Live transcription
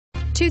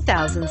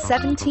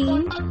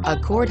2017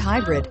 Accord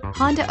Hybrid.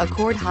 Honda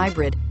Accord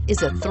Hybrid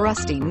is a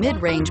thrusty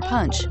mid-range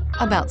punch,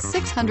 about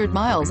 600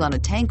 miles on a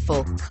tank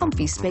full,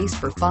 comfy space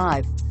for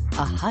 5,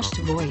 a hushed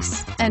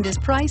voice, and is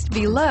priced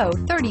below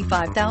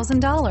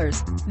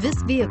 $35,000.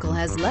 This vehicle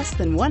has less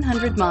than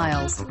 100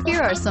 miles.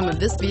 Here are some of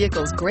this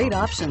vehicle's great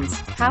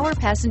options: power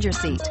passenger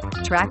seat,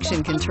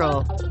 traction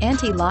control,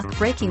 anti-lock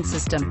braking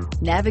system,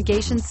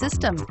 navigation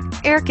system,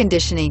 air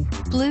conditioning,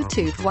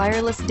 Bluetooth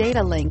wireless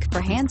data link for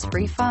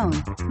hands-free phone,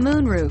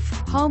 moonroof,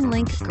 home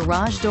link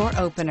garage door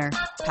opener,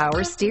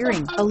 power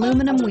steering,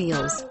 aluminum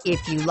wheels.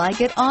 If you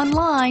like it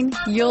online,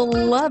 you'll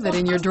love it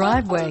in your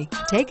driveway.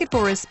 Take it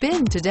for a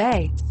spin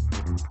today.